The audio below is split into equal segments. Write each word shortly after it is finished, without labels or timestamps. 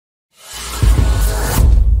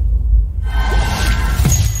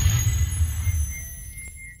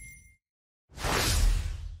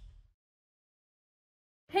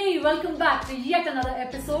welcome back to yet another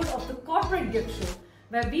episode of the Corporate Gift Show,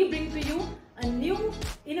 where we bring to you a new,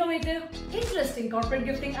 innovative, interesting corporate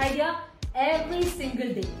gifting idea every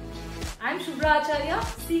single day. I'm Shubra Acharya,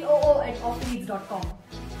 COO at Offineeds.com,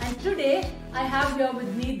 and today I have here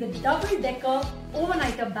with me the double-decker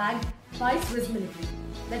overnighter bag by Swiss Military.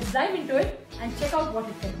 Let's dive into it and check out what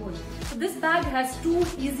it can hold. So this bag has two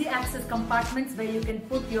easy access compartments where you can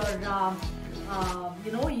put your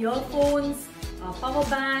earphones, power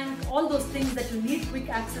bank, all those things that you need quick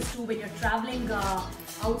access to when you're traveling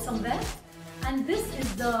out somewhere. And this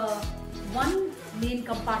is the one main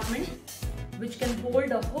compartment which can hold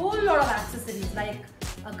a whole lot of accessories like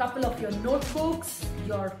a couple of your notebooks,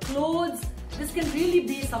 your clothes. This can really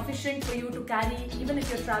be sufficient for you to carry even if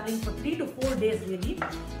you're traveling for 3 to 4 days really.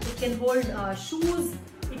 It can hold shoes.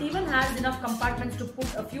 It even has enough compartments to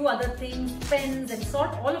put a few other things, pens, and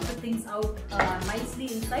sort all of the things out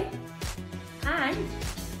nicely inside. And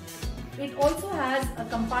it also has a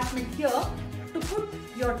compartment here to put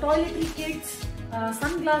your toiletry kits,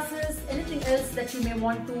 sunglasses, anything else that you may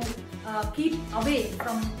want to keep away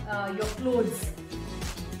from your clothes.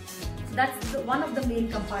 So that's one of the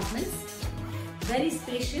main compartments. Very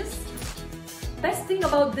spacious. Best thing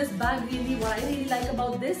about this bag really, what I really like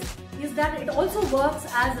about this is that it also works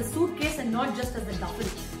as a suitcase and not just as a duffle.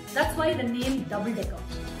 That's why the name double decker.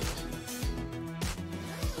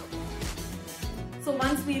 So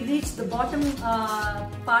once we reach the bottom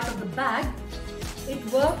part of the bag, it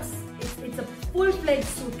works, it's a full-fledged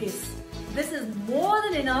suitcase. This is more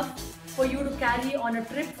than enough for you to carry on a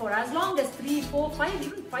trip for as long as 3, 4, 5,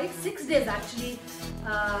 even 5, 6 days actually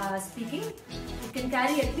speaking. You can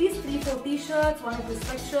carry at least 3, 4 t-shirts, one of the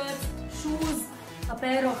sweatshirts, shoes, a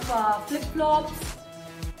pair of flip-flops,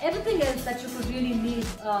 everything else that you could really need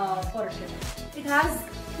for a trip. It has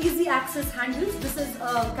easy access handles. This is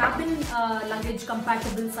a cabin luggage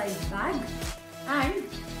compatible size bag, and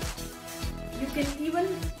you can even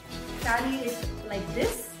carry it like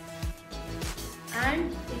this,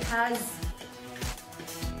 and it has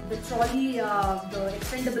the trolley, the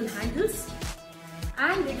extendable handles,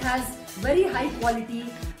 and it has very high quality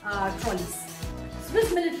trolleys.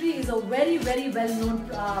 Swiss Military is a very well-known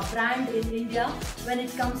brand in India when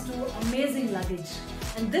it comes to amazing luggage.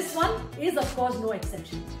 And this one is of course no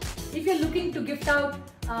exception. If you're looking to gift out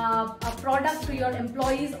a product to your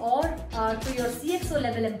employees or to your CXO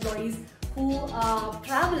level employees who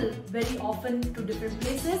travel very often to different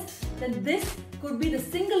places, then this could be the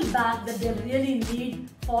single bag that they really need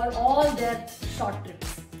for all their short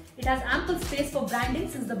trips. It has ample space for branding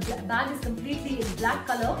since the bag is completely in black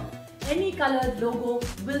color. Any colored logo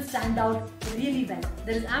will stand out really well.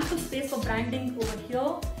 There is ample space for branding over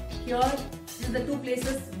here, here. These are the two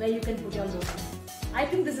places where you can put your logo. I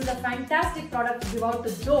think this is a fantastic product to give out to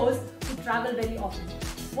those who travel very often.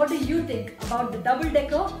 What do you think about the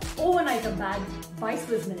double-decker overnighter bag by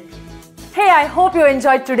Swiss Military? Hey, I hope you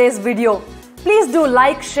enjoyed today's video. Please do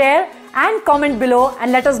like, share and comment below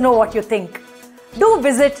and let us know what you think. Do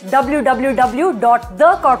visit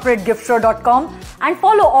www.thecorporategiftshow.com and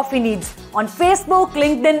follow Offineeds on Facebook,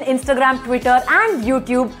 LinkedIn, Instagram, Twitter and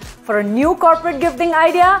YouTube for a new corporate gifting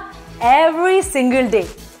idea every single day.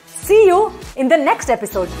 See you in the next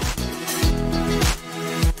episode.